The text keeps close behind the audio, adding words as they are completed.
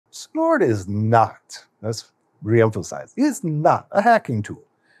Snort is not, let's reemphasize, it's not a hacking tool.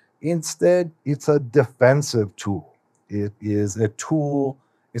 Instead, it's a defensive tool. It is a tool,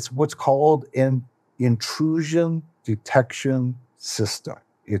 it's what's called an intrusion detection system.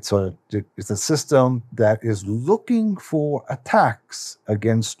 It's a system that is looking for attacks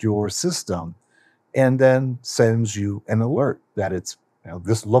against your system and then sends you an alert that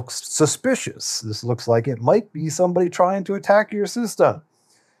this looks suspicious. This looks like it might be somebody trying to attack your system.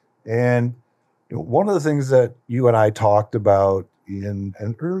 And one of the things that you and I talked about in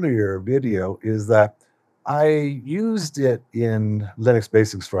an earlier video is that I used it in Linux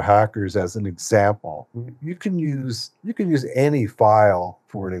Basics for Hackers as an example. You can use any file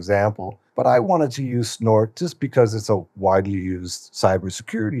for an example, but I wanted to use Snort just because it's a widely used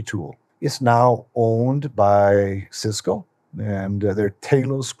cybersecurity tool. It's now owned by Cisco, and their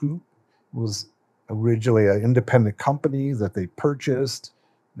Talos Group was originally an independent company that they purchased,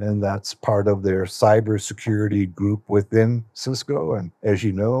 and that's part of their cybersecurity group within Cisco. And as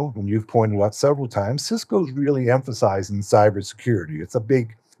you know, and you've pointed out several times, Cisco's really emphasizing cybersecurity. It's a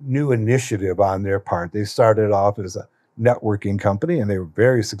big new initiative on their part. They started off as a networking company, and they were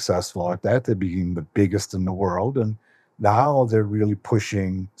very successful at that. They became the biggest in the world, and now they're really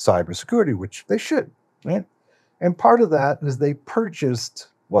pushing cybersecurity, which they should, right? And part of that is they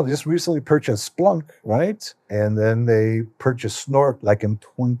just recently purchased Splunk, right? And then they purchased Snort like in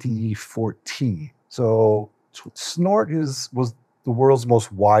 2014. So Snort was the world's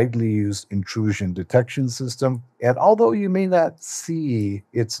most widely used intrusion detection system. And although you may not see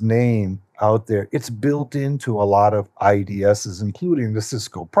its name out there, it's built into a lot of IDSs, including the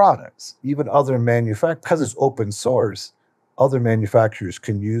Cisco products. Even other manufacturers, because it's open source, other manufacturers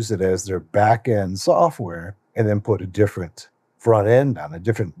can use it as their back-end software and then put a different front end on a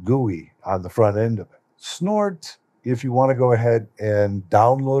different GUI on the front end of it. Snort, if you want to go ahead and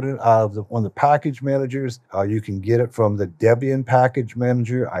download it out of one of the package managers, you can get it from the Debian package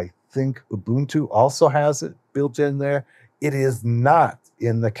manager. I think Ubuntu also has it built in there. It is not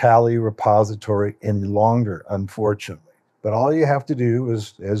in the Kali repository any longer, unfortunately. But all you have to do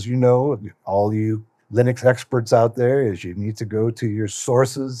is, as you know, all you Linux experts out there, is you need to go to your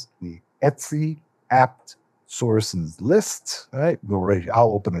sources, the Etsy apt sources list, right?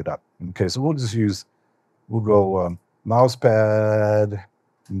 I'll open it up. Okay, so we'll go mousepad,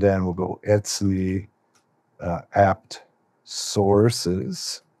 and then we'll go Etsy apt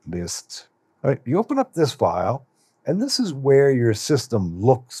sources list. All right, you open up this file, and this is where your system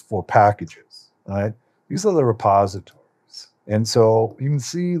looks for packages, right? These are the repositories. And so you can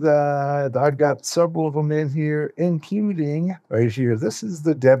see that I've got several of them in here, including right here. This is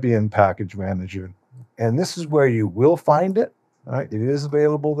the Debian package manager. And this is where you will find it. Right? It is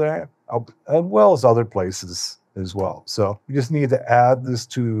available there, as well as other places as well. So you just need to add this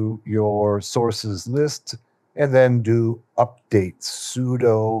to your sources list and then do update,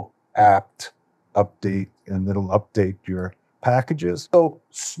 sudo apt update, and it'll update your packages. So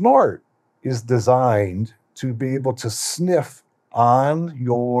Snort is designed to be able to sniff on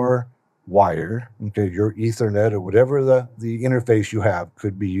your wire, okay, your Ethernet or whatever the interface you have.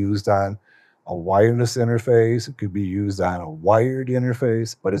 Could be used on a wireless interface, it could be used on a wired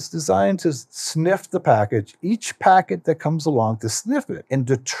interface, but it's designed to sniff the package, each packet that comes along, to sniff it and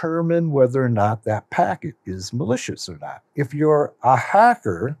determine whether or not that packet is malicious or not. If you're a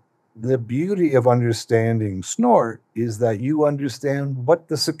hacker, the beauty of understanding Snort is that you understand what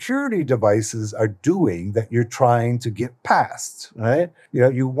the security devices are doing that you're trying to get past, right?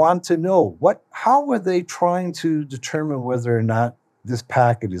 You want to know how are they trying to determine whether or not this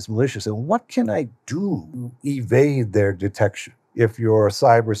packet is malicious, and what can I do to evade their detection? If you're a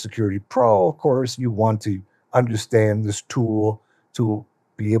cybersecurity pro, of course, you want to understand this tool to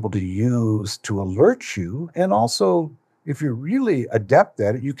be able to use to alert you. And also, if you're really adept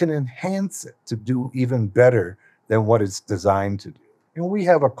at it, you can enhance it to do even better than what it's designed to do. And we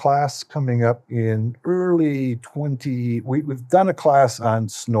have a class coming up in early we've done a class on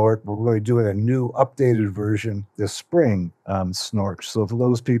Snort. We're really doing a new updated version this spring on Snort. So for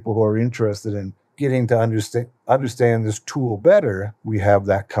those people who are interested in getting to understand this tool better, we have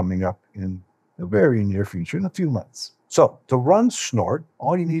that coming up in the very near future, in a few months. So to run Snort,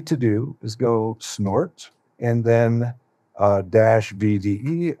 all you need to do is go Snort, and then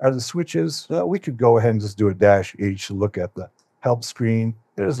 -VDE are the switches. We could go ahead and just do a -H to look at the help screen.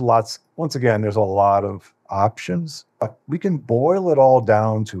 There's a lot of options, but we can boil it all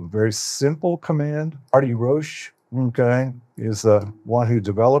down to a very simple command. Artie Roche, okay, is the one who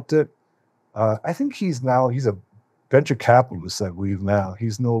developed it. I think he's a venture capitalist, I believe now.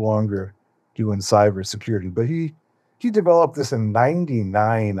 He's no longer doing cybersecurity, but He developed this in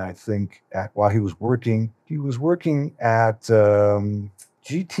 '99, I think, while he was working. He was working at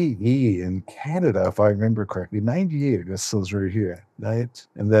GTE in Canada, if I remember correctly. '98, this says right here, right?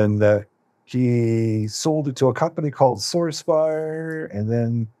 And then he sold it to a company called SourceFire, and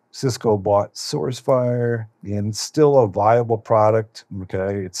then Cisco bought SourceFire, and it's still a viable product.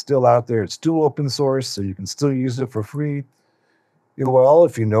 Okay, it's still out there. It's still open source, so you can still use it for free. Well,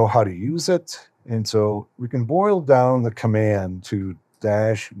 if you know how to use it. And so we can boil down the command to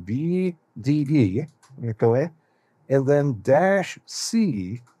 -VDE, okay, and then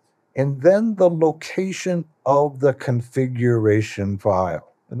 -C, and then the location of the configuration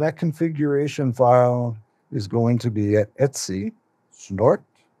file. And that configuration file is going to be at etc snort,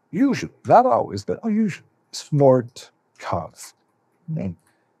 usually, not always, but usually, snort conf.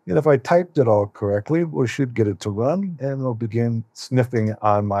 And if I typed it all correctly, we should get it to run, and it'll begin sniffing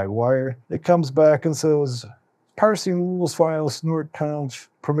on my wire. It comes back and says, parsing rules file, snort conf,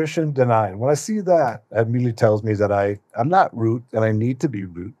 permission denied. When I see that, it immediately tells me that I'm not root, and I need to be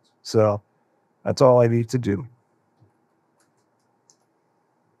root. So that's all I need to do.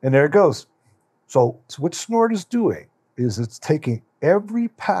 And there it goes. So what Snort is doing is it's taking every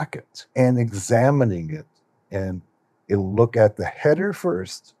packet and examining it, and it'll look at the header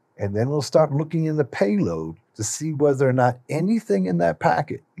first, and then it'll start looking in the payload to see whether or not anything in that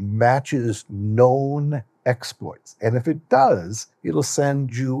packet matches known exploits. And if it does, it'll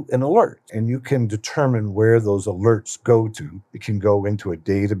send you an alert, and you can determine where those alerts go to. It can go into a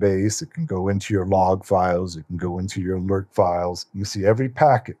database, it can go into your log files, it can go into your alert files. You see every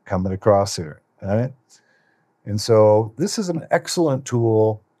packet coming across here, all right? And so this is an excellent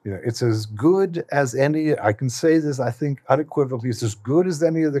tool. It's as good as any, I can say this, I think unequivocally, it's as good as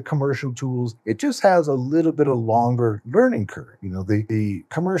any of the commercial tools. It just has a little bit of longer learning curve. The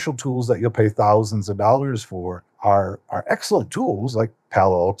commercial tools that you'll pay thousands of dollars for are excellent tools like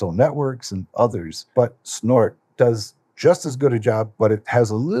Palo Alto Networks and others, but Snort does just as good a job, but it has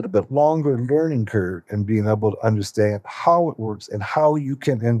a little bit longer learning curve in being able to understand how it works and how you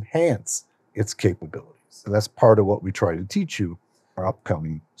can enhance its capabilities. So that's part of what we try to teach you our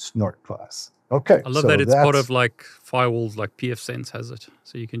upcoming Snort class. Okay. I love that it's part of like firewalls, like pfSense has it.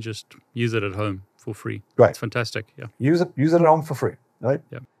 So you can just use it at home for free. Right. It's fantastic. Yeah. Use it at home for free. Right?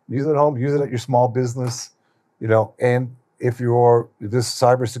 Yeah. Use it at home, use it at your small business, and if this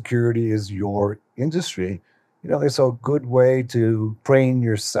cybersecurity is your industry, it's a good way to train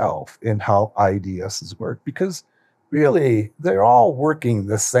yourself in how IDSs work, because really, they're all working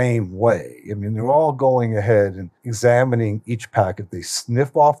the same way. I mean, they're all going ahead and examining each packet. They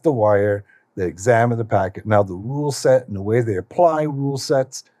sniff off the wire, they examine the packet. Now, the rule set and the way they apply rule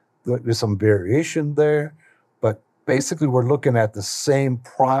sets, there's some variation there, but basically we're looking at the same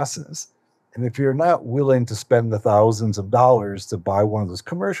process. And if you're not willing to spend the thousands of dollars to buy one of those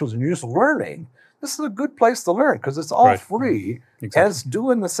commercials and you're just learning, this is a good place to learn because it's all free. Exactly. And it's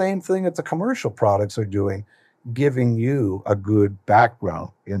doing the same thing that the commercial products are doing, giving you a good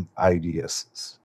background in IDSs.